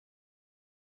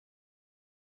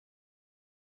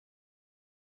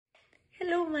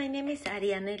Hello, my name is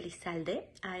Ariane Lizalde.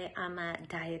 I am a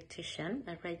dietitian,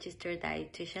 a registered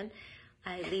dietitian.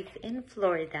 I live in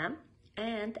Florida,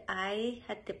 and I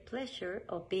had the pleasure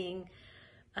of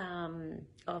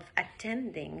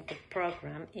attending the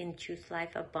program in Choose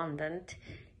Life Abundant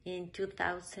in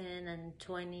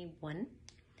 2021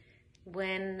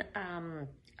 when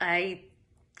I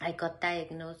got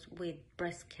diagnosed with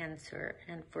breast cancer,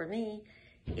 and for me,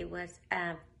 it was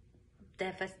a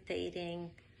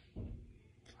devastating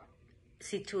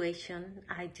situation.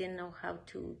 I didn't know how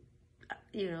to,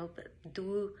 I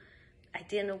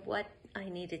didn't know what I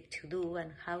needed to do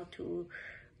and how to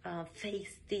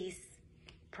face this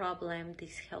problem,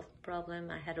 this health problem.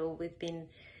 I had always been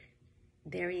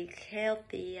very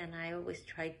healthy, and I always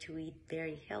tried to eat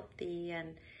very healthy.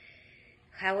 And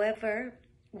however,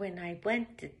 when I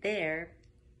went there,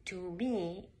 to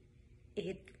me,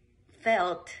 it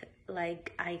felt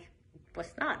like I was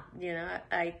not,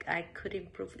 I could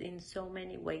improve in so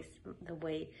many ways, the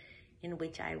way in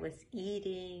which I was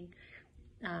eating,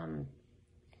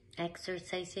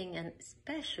 exercising, and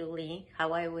especially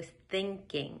how I was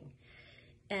thinking.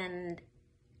 And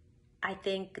I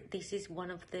think this is one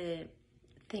of the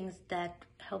things that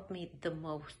helped me the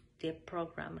most. The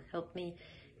program helped me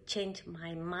change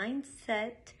my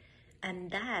mindset, and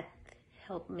that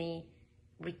helped me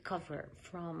recover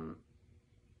from,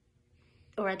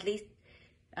 or at least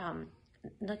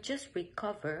not just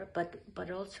recover,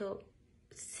 but also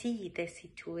see the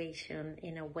situation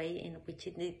in a way in which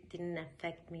it didn't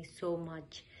affect me so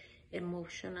much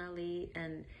emotionally.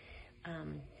 And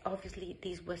obviously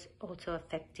this was also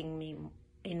affecting me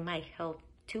in my health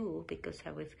too, because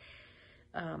I was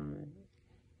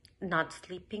not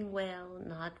sleeping well,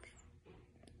 not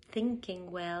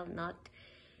thinking well,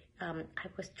 I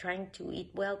was trying to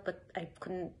eat well, but I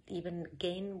couldn't even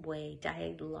gain weight.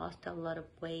 I lost a lot of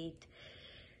weight.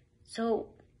 So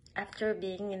after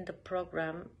being in the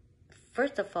program,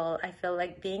 first of all, I felt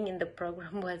like being in the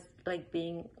program was like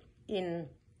being in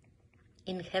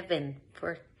heaven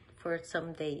for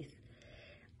some days.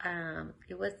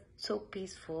 It was so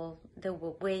peaceful. The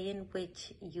way in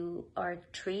which you are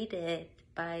treated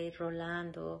by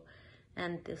Rolando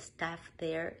and the staff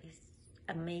there is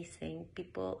amazing.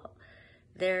 People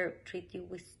there treat you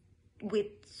with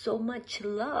so much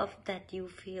love that you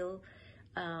feel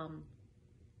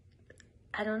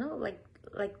I don't know, like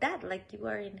that, like you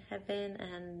are in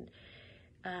heaven.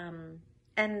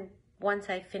 And once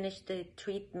I finished the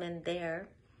treatment there,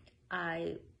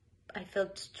 I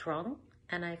felt strong,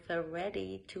 and I felt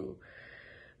ready to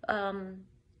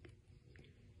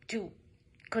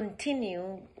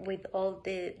continue with all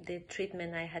the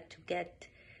treatment I had to get,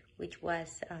 which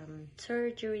was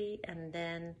surgery, and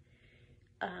then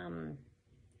and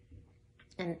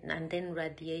then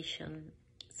radiation.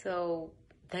 So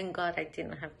thank God I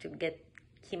didn't have to get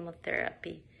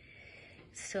chemotherapy.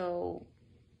 So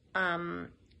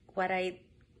what I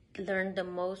learned the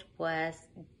most was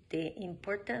the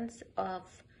importance of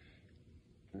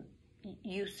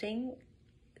using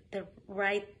the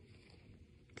right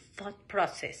thought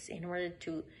process in order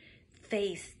to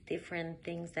face different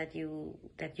things that you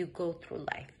go through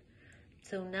life.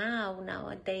 So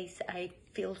nowadays I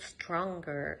feel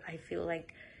stronger. I feel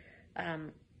like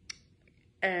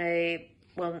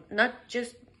not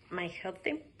just my health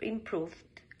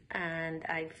improved, and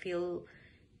I feel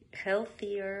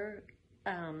healthier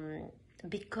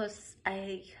because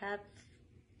I have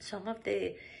some of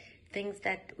the things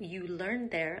that you learn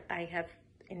there, I have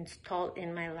installed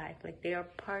in my life. Like, they are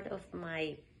part of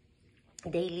my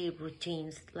daily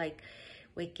routines, like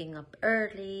waking up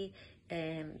early,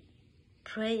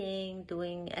 praying,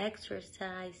 doing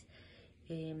exercise,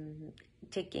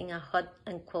 taking a hot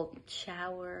and cold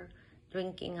shower,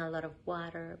 drinking a lot of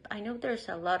water. I know there's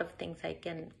a lot of things I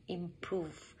can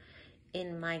improve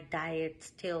in my diet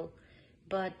still,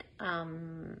 but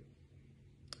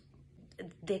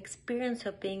the experience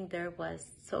of being there was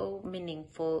so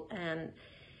meaningful, and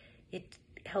it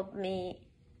helped me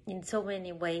in so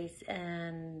many ways.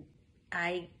 And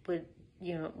I would,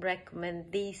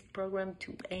 recommend this program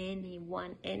to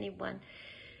anyone.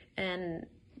 And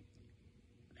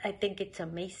I think it's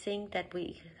amazing that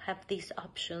we have these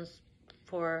options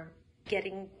for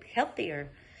getting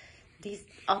healthier, these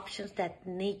options that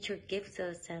nature gives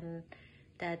us, and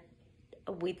that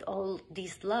with all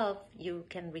this love you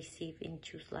can receive in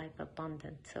Choose Life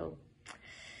Abundant. So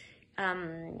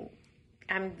I'm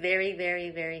very,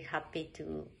 very, very happy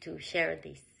to share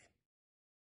this.